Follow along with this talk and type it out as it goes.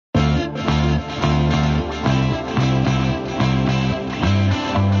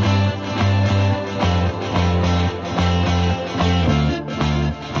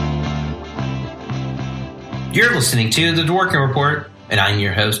You're listening to The Dworkin Report, and I'm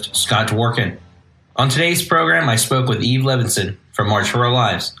your host, Scott Dworkin. On today's program, I spoke with Eve Levenson from March for Our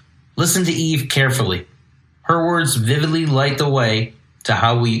Lives. Listen to Eve carefully. Her words vividly light the way to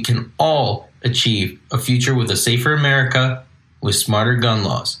how we can all achieve a future with a safer America with smarter gun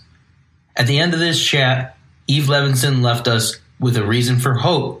laws. At the end of this chat, Eve Levenson left us with a reason for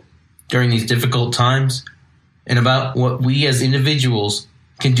hope during these difficult times and about what we as individuals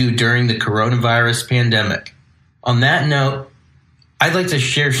can do during the coronavirus pandemic. On that note, I'd like to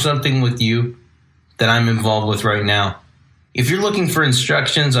share something with you that I'm involved with right now. If you're looking for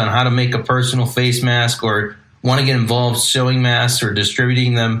instructions on how to make a personal face mask or want to get involved sewing masks or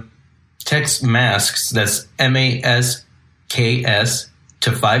distributing them, text masks, that's MASKS,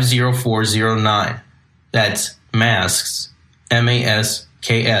 to 50409. That's masks,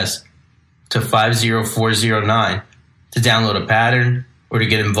 MASKS, to 50409 to download a pattern or to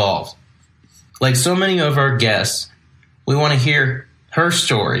get involved. Like so many of our guests, we want to hear her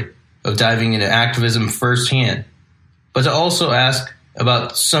story of diving into activism firsthand, but to also ask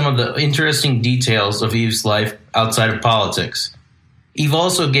about some of the interesting details of Eve's life outside of politics. Eve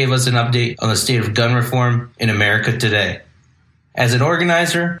also gave us an update on the state of gun reform in America today. As an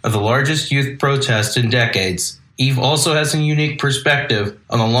organizer of the largest youth protest in decades, Eve also has a unique perspective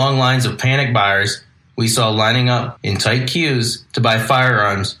on the long lines of panic buyers we saw lining up in tight queues to buy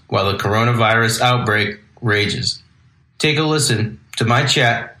firearms while the coronavirus outbreak rages. Take a listen to my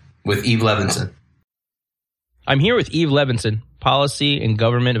chat with Eve Levenson. I'm here with Eve Levenson, Policy and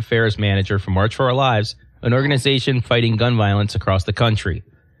Government Affairs Manager for March for Our Lives, an organization fighting gun violence across the country.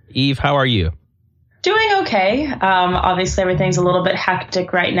 Eve, how are you? Doing okay. Obviously, everything's a little bit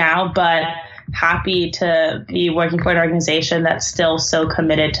hectic right now, but happy to be working for an organization that's still so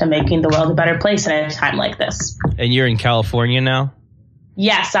committed to making the world a better place in a time like this. And you're in California now?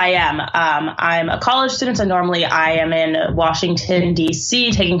 Yes, I am. I'm a college student, so normally I am in Washington,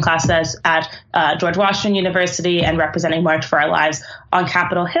 D.C., taking classes at George Washington University and representing March for Our Lives on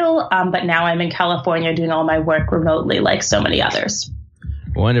Capitol Hill. But now I'm in California doing all my work remotely like so many others.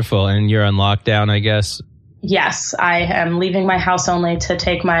 Wonderful. And you're on lockdown, I guess? Yes, I am leaving my house only to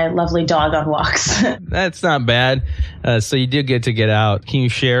take my lovely dog on walks. That's not bad. So you did get to get out. Can you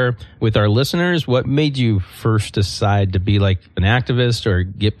share with our listeners what made you first decide to be like an activist or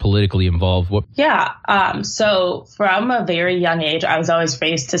get politically involved? So from a very young age, I was always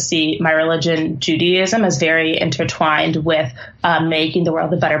raised to see my religion, Judaism, as very intertwined with making the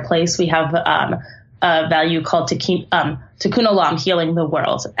world a better place. We have a value called Tikkun Olam, healing the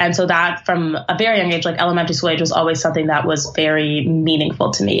world. And so that from a very young age, like elementary school age, was always something that was very meaningful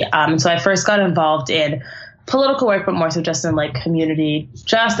to me. So I first got involved in political work, but more so just in like community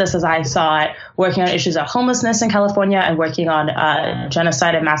justice as I saw it, working on issues of homelessness in California and working on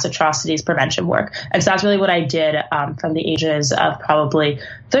genocide and mass atrocities prevention work. And so that's really what I did from the ages of probably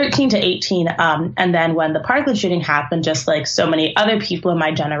 13 to 18. And then when the Parkland shooting happened, just like so many other people in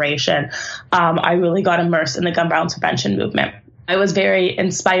my generation, I really got immersed in the gun violence prevention movement. I was very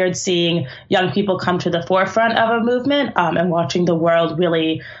inspired seeing young people come to the forefront of a movement and watching the world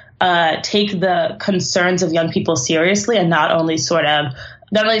really take the concerns of young people seriously and not only sort of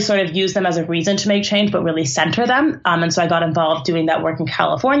use them as a reason to make change, but really center them. And so I got involved doing that work in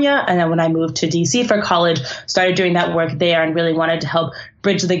California. And then when I moved to DC for college, started doing that work there and really wanted to help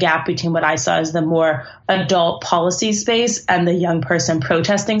bridge the gap between what I saw as the more adult policy space and the young person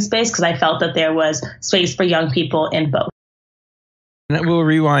protesting space, because I felt that there was space for young people in both. And we'll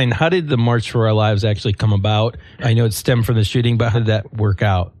rewind. How did the March for Our Lives actually come about? I know it stemmed from the shooting, but how did that work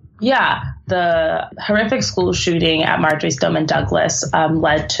out? Yeah, the horrific school shooting at Marjory Stoneman Douglas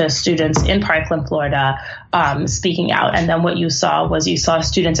led to students in Parkland, Florida, speaking out. And then what you saw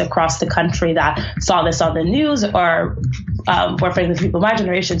students across the country that saw this on the news or more frankly, people my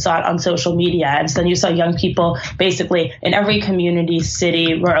generation saw it on social media. And so then you saw young people basically in every community,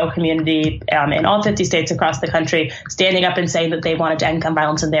 city, rural community, in all 50 states across the country, standing up and saying that they wanted to end gun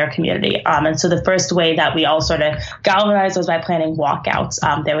violence in their community. And so the first way that we all sort of galvanized was by planning walkouts.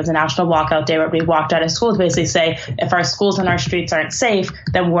 There was a national walkout day where we walked out of school to basically say, if our schools and our streets aren't safe,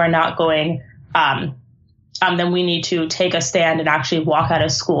 then we're not going, then we need to take a stand and actually walk out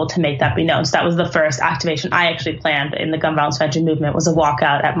of school to make that be known. So that was the first activation I actually planned in the gun violence prevention movement, was a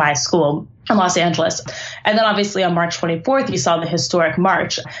walkout at my school in Los Angeles. And then obviously on March 24th, you saw the historic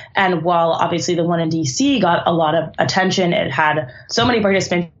march. And while obviously the one in DC got a lot of attention, it had so many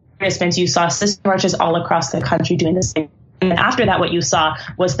participants, you saw sister marches all across the country doing the same And after that, what you saw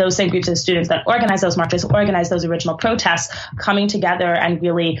was those same groups of students that organized those marches, organized those original protests, coming together and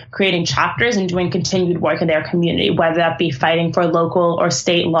really creating chapters and doing continued work in their community, whether that be fighting for local or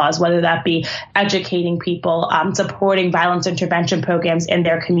state laws, whether that be educating people, supporting violence intervention programs in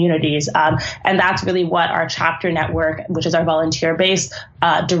their communities. And that's really what our chapter network, which is our volunteer base,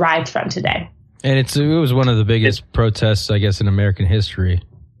 derived from today. And it was one of the biggest protests, I guess, in American history.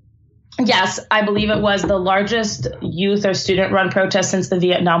 Yes, I believe it was the largest youth or student-run protest since the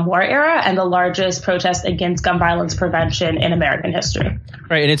Vietnam War era and the largest protest against gun violence prevention in American history.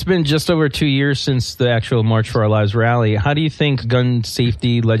 Right, and it's been just over 2 years since the actual March for Our Lives rally. How do you think gun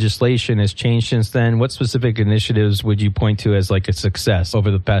safety legislation has changed since then? What specific initiatives would you point to as like a success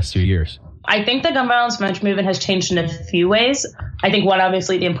over the past 2 years? I think the gun violence prevention movement has changed in a few ways. I think one,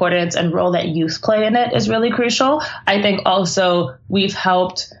 obviously, the importance and role that youth play in it is really crucial. I think also we've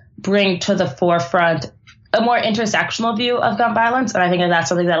helped bring to the forefront a more intersectional view of gun violence. And I think that's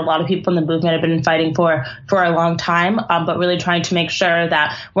something that a lot of people in the movement have been fighting for a long time, but really trying to make sure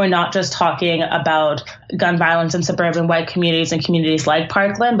that we're not just talking about gun violence in suburban white communities and communities like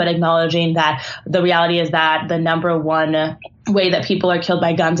Parkland, but acknowledging that the reality is that the number one way that people are killed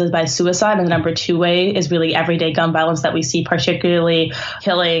by guns is by suicide. And the number two way is really everyday gun violence that we see, particularly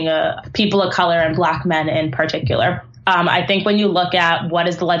killing people of color and Black men in particular. I think when you look at what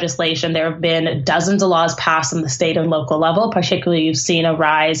is the legislation, there have been dozens of laws passed on the state and local level. Particularly, you've seen a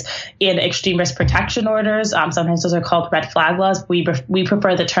rise in extreme risk protection orders. Sometimes those are called red flag laws. We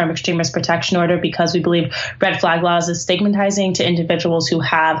prefer the term extreme risk protection order because we believe red flag laws is stigmatizing to individuals who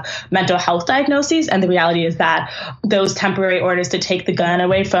have mental health diagnoses. And the reality is that those temporary orders to take the gun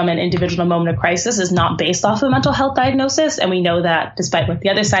away from an individual in a moment of crisis is not based off of a mental health diagnosis. And we know that despite what the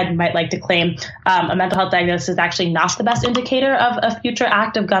other side might like to claim, a mental health diagnosis is actually not the best indicator of a future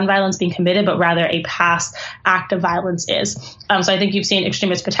act of gun violence being committed, but rather a past act of violence is. So I think you've seen extreme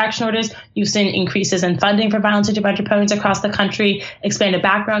risk protection orders. You've seen increases in funding for violence intervention programs across the country, expanded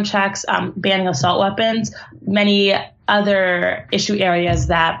background checks, banning assault weapons, many other issue areas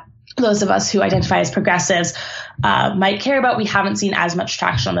that those of us who identify as progressives might care about. We haven't seen as much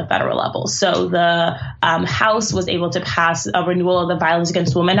traction on the federal level. So the House was able to pass a renewal of the Violence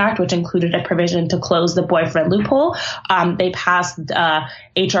Against Women Act, which included a provision to close the boyfriend loophole. They passed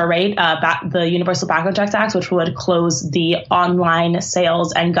H.R. 8, the Universal Background Checks Act, which would close the online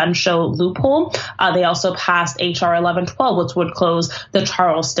sales and gun show loophole. They also passed H.R. 1112, which would close the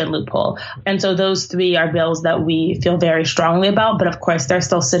Charleston loophole. And so those three are bills that we feel very strongly about. But of course, they're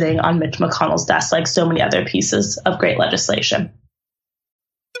still sitting on Mitch McConnell's desk, like so many other pieces of great legislation.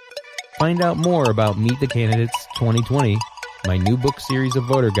 Find out more about Meet the Candidates 2020, my new book series of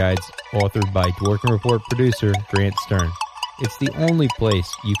voter guides, authored by Dworkin Report producer Grant Stern. It's the only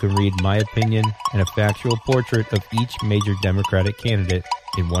place you can read my opinion and a factual portrait of each major Democratic candidate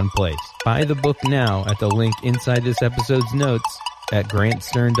in one place. Buy the book now at the link inside this episode's notes at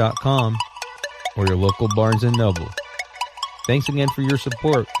grantstern.com or your local Barnes & Noble. Thanks again for your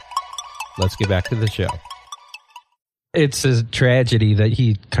support. Let's get back to the show. It's a tragedy that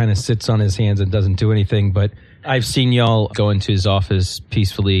he kind of sits on his hands and doesn't do anything, but I've seen y'all go into his office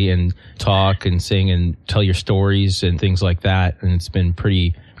peacefully and talk and sing and tell your stories and things like that, and it's been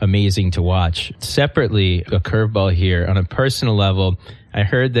pretty amazing to watch. Separately, a curveball here, on a personal level, I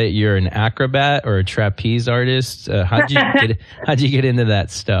heard that you're an acrobat or a trapeze artist. How'd you get into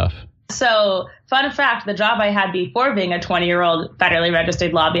that stuff? So, fun fact, the job I had before being a 20-year-old federally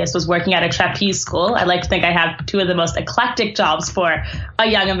registered lobbyist was working at a trapeze school. I like to think I have two of the most eclectic jobs for a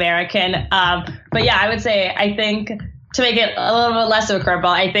young American. But yeah, I would say, I think, to make it a little bit less of a curveball,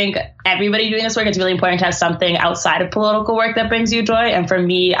 I think everybody doing this work, it's really important to have something outside of political work that brings you joy. And for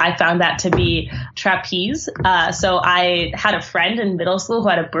me, I found that to be trapeze. So I had a friend in middle school who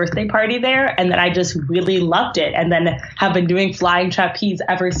had a birthday party there, and then I just really loved it. And then have been doing flying trapeze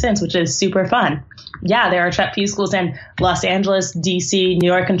ever since, which is super fun. Yeah, there are trapeze schools in Los Angeles, DC,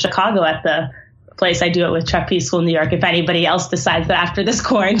 New York, and Chicago at the place I do it with Trapeze School in New York. If anybody else decides that after this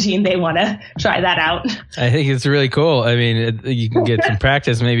quarantine they want to try that out. I think it's really cool. I mean, you can get some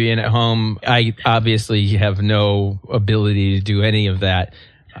practice maybe in at home. I obviously have no ability to do any of that.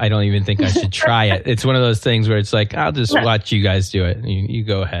 I don't even think I should try it. It's one of those things where it's like, I'll just watch you guys do it. You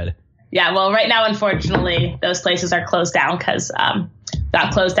go ahead. Yeah, well, right now, unfortunately, those places are closed down because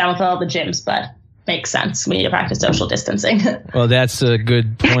got closed down with all the gyms, but makes sense. We need to practice social distancing. Well, that's a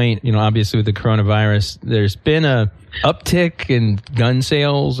good point. You know, obviously with the coronavirus, there's been a uptick in gun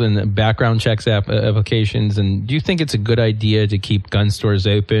sales and background checks applications. And do you think it's a good idea to keep gun stores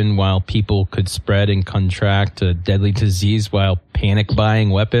open while people could spread and contract a deadly disease while panic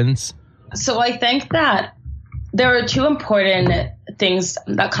buying weapons? So I think that There are two important things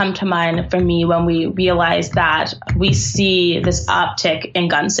that come to mind for me when we realize that we see this uptick in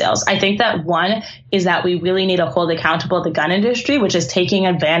gun sales. I think that one is that we really need to hold accountable the gun industry, which is taking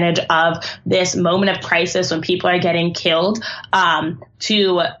advantage of this moment of crisis when people are getting killed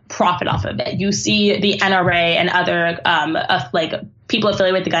to profit off of it. You see the NRA and other people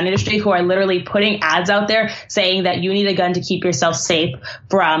affiliated with the gun industry who are literally putting ads out there saying that you need a gun to keep yourself safe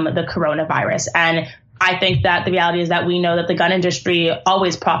from the coronavirus. And I think that the reality is that we know that the gun industry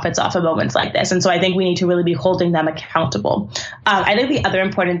always profits off of moments like this. And so I think we need to really be holding them accountable. I think the other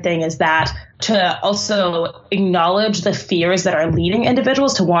important thing is that to also acknowledge the fears that are leading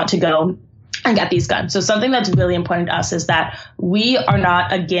individuals to want to go and get these guns. So something that's really important to us is that we are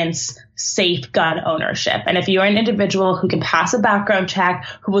not against safe gun ownership. And if you're an individual who can pass a background check,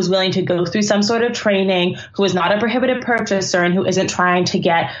 who was willing to go through some sort of training, who is not a prohibited purchaser, and who isn't trying to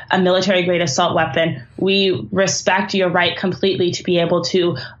get a military-grade assault weapon, we respect your right completely to be able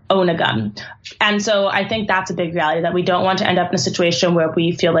to own a gun. And so I think that's a big reality, that we don't want to end up in a situation where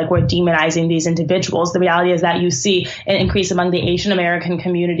we feel like we're demonizing these individuals. The reality is that you see an increase among the Asian American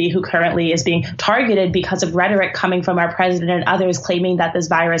community who currently is being targeted because of rhetoric coming from our president and others claiming that this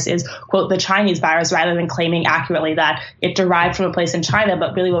virus is, quote, the Chinese virus, rather than claiming accurately that it derived from a place in China.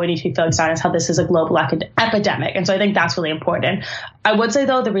 But really what we need to be focused on is how this is a global epidemic. And so I think that's really important. I would say,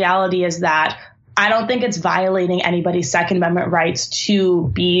 though, the reality is that I don't think it's violating anybody's Second Amendment rights to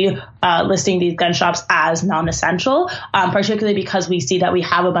be listing these gun shops as non-essential, particularly because we see that we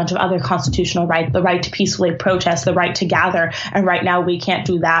have a bunch of other constitutional rights, the right to peacefully protest, the right to gather. And right now we can't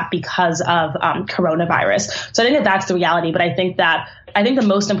do that because of coronavirus. So I think that that's the reality. But I think the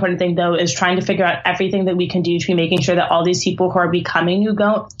most important thing, though, is trying to figure out everything that we can do to be making sure that all these people who are becoming new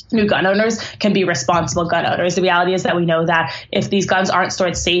gun owners can be responsible gun owners. The reality is that we know that if these guns aren't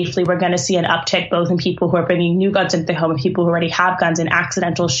stored safely, we're going to see an uptick both in people who are bringing new guns into the home and people who already have guns in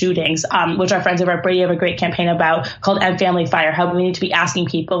accidental shootings, which our friends over at Brady have a great campaign about called End Family Fire, how we need to be asking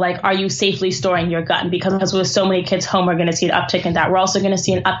people, like, are you safely storing your gun? Because with so many kids home, we're going to see an uptick in that. We're also going to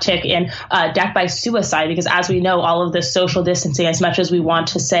see an uptick in death by suicide, because as we know, all of this social distancing, as much as we want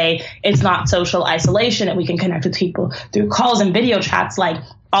to say it's not social isolation and we can connect with people through calls and video chats, like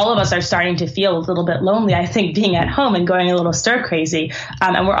all of us are starting to feel a little bit lonely, I think, being at home and going a little stir crazy.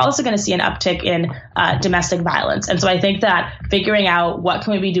 And we're also going to see an uptick in domestic violence. And so I think that figuring out what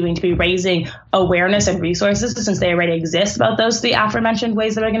can we be doing to be raising awareness and resources, since they already exist, about those three aforementioned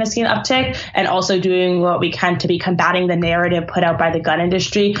ways that we're going to see an uptick, and also doing what we can to be combating the narrative put out by the gun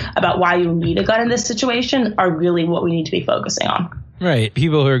industry about why you need a gun in this situation, are really what we need to be focusing on. Right.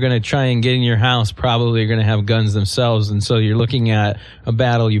 People who are going to try and get in your house probably are going to have guns themselves. And so you're looking at a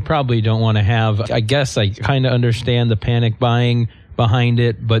battle you probably don't want to have. I guess I kind of understand the panic buying behind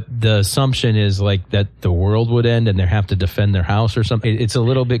it, but the assumption is like that the world would end and they have to defend their house or something. It's a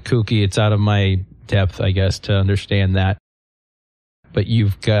little bit kooky. It's out of my depth, I guess, to understand that. But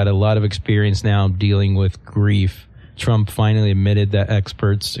you've got a lot of experience now dealing with grief. Trump finally admitted that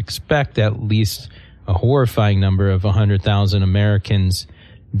experts expect at least a horrifying number of 100,000 Americans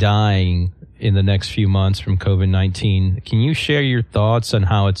dying in the next few months from COVID-19. Can you share your thoughts on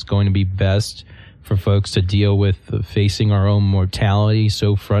how it's going to be best for folks to deal with facing our own mortality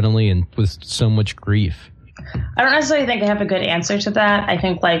so frontally and with so much grief? I don't necessarily think I have a good answer to that. I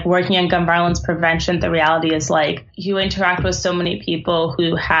think, like, working in gun violence prevention, the reality is, like, you interact with so many people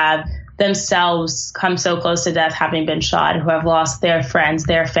who have themselves come so close to death having been shot, who have lost their friends,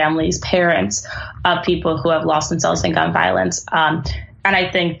 their families, parents of people who have lost themselves in gun violence. And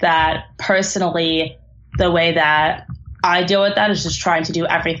I think that personally, the way that I deal with that is just trying to do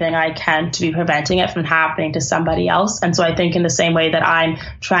everything I can to be preventing it from happening to somebody else. And so I think in the same way that I'm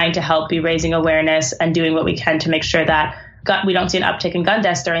trying to help be raising awareness and doing what we can to make sure that we don't see an uptick in gun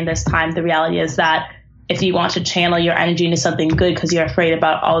deaths during this time, the reality is that if you want to channel your energy into something good because you're afraid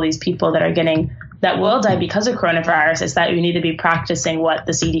about all these people that will die because of coronavirus, is that we need to be practicing what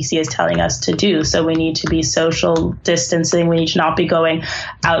the CDC is telling us to do. So we need to be social distancing. We need to not be going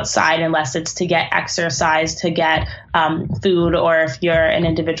outside unless it's to get exercise, to get food, or if you're an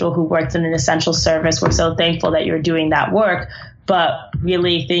individual who works in an essential service, we're so thankful that you're doing that work. But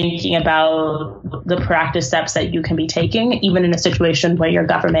really thinking about the proactive steps that you can be taking, even in a situation where your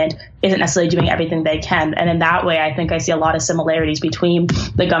government isn't necessarily doing everything they can. And in that way, I think I see a lot of similarities between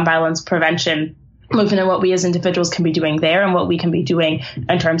the gun violence prevention movement and what we as individuals can be doing there and what we can be doing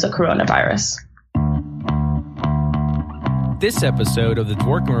in terms of coronavirus. This episode of the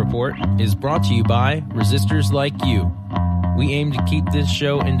Dworkin Report is brought to you by resistors like you. We aim to keep this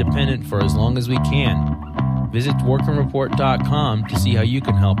show independent for as long as we can. Visit DworkinReport.com to see how you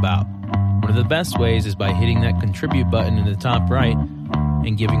can help out. One of the best ways is by hitting that contribute button in the top right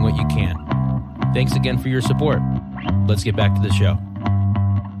and giving what you can. Thanks again for your support. Let's get back to the show.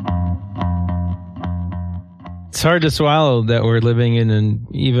 It's hard to swallow that we're living in an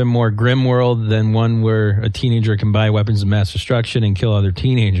even more grim world than one where a teenager can buy weapons of mass destruction and kill other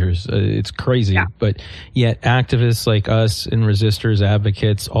teenagers. It's crazy. Yeah. But yet activists like us and resistors,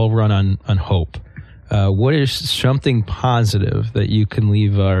 advocates, all run on hope. What is something positive that you can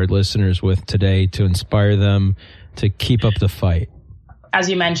leave our listeners with today to inspire them to keep up the fight? As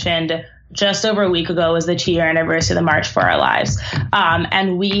you mentioned, just over a week ago was the 2-year anniversary of the March for Our Lives.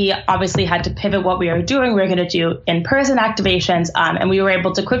 And we obviously had to pivot what we were doing. We were going to do in-person activations. And we were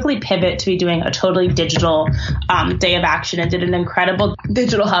able to quickly pivot to be doing a totally digital day of action, and did an incredible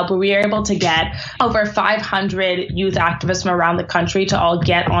digital hub where we were able to get over 500 youth activists from around the country to all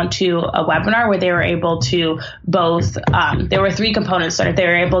get onto a webinar where they were able to both, there were 3 components. Sort of, they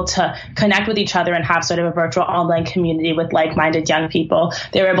were able to connect with each other and have sort of a virtual online community with like-minded young people.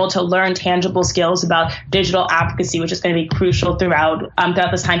 They were able to learn tangible skills about digital advocacy, which is going to be crucial throughout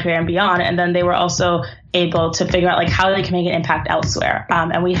this time period and beyond. And then they were also able to figure out like how they can make an impact elsewhere.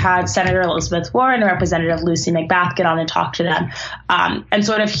 And we had Senator Elizabeth Warren and Representative Lucy McBath get on and talk to them. And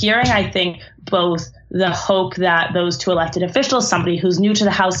sort of hearing, I think, both the hope that those 2 elected officials, somebody who's new to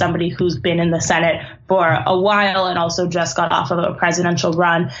the House, somebody who's been in the Senate for a while and also just got off of a presidential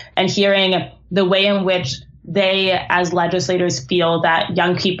run, and hearing the way in which they, as legislators, feel that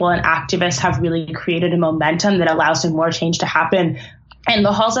young people and activists have really created a momentum that allows for more change to happen in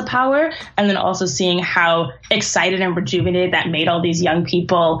the halls of power. And then also seeing how excited and rejuvenated that made all these young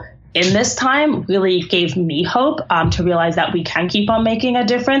people in this time really gave me hope to realize that we can keep on making a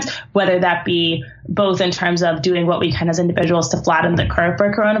difference, whether that be both in terms of doing what we can as individuals to flatten the curve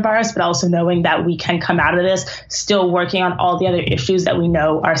for coronavirus, but also knowing that we can come out of this still working on all the other issues that we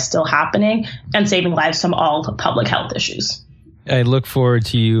know are still happening and saving lives from all public health issues. I look forward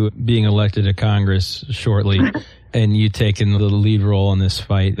to you being elected to Congress shortly and you taking the lead role in this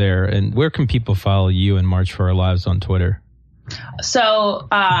fight there. And where can people follow you and March for Our Lives on Twitter? So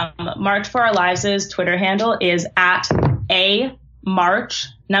March for Our Lives' Twitter handle is at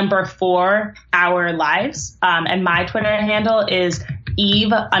 @March4OurLives. And my Twitter handle is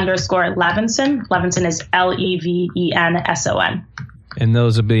Eve_Levenson. Levenson is Levenson. And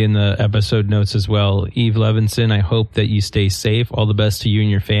those will be in the episode notes as well. Eve Levenson, I hope that you stay safe. All the best to you and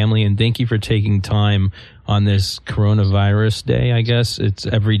your family. And thank you for taking time on this coronavirus day, I guess. It's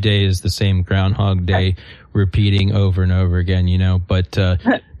every day is the same Groundhog Day repeating over and over again, you know. But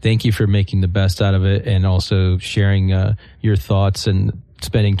thank you for making the best out of it and also sharing your thoughts and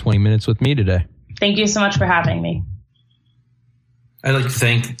spending 20 minutes with me today. Thank you so much for having me. I'd like to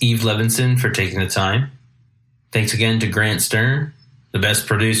thank Eve Levenson for taking the time. Thanks again to Grant Stern, the best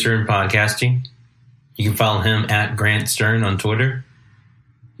producer in podcasting. You can follow him at Grant Stern on Twitter.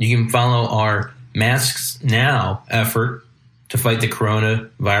 You can follow our Masks Now effort to fight the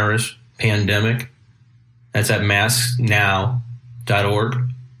coronavirus pandemic. That's at masksnow.org.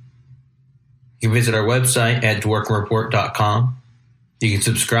 You can visit our website at dworkinreport.com. You can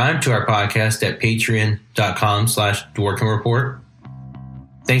subscribe to our podcast at patreon.com/dworkinreport.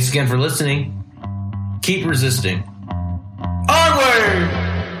 Thanks again for listening. Keep resisting. Onward!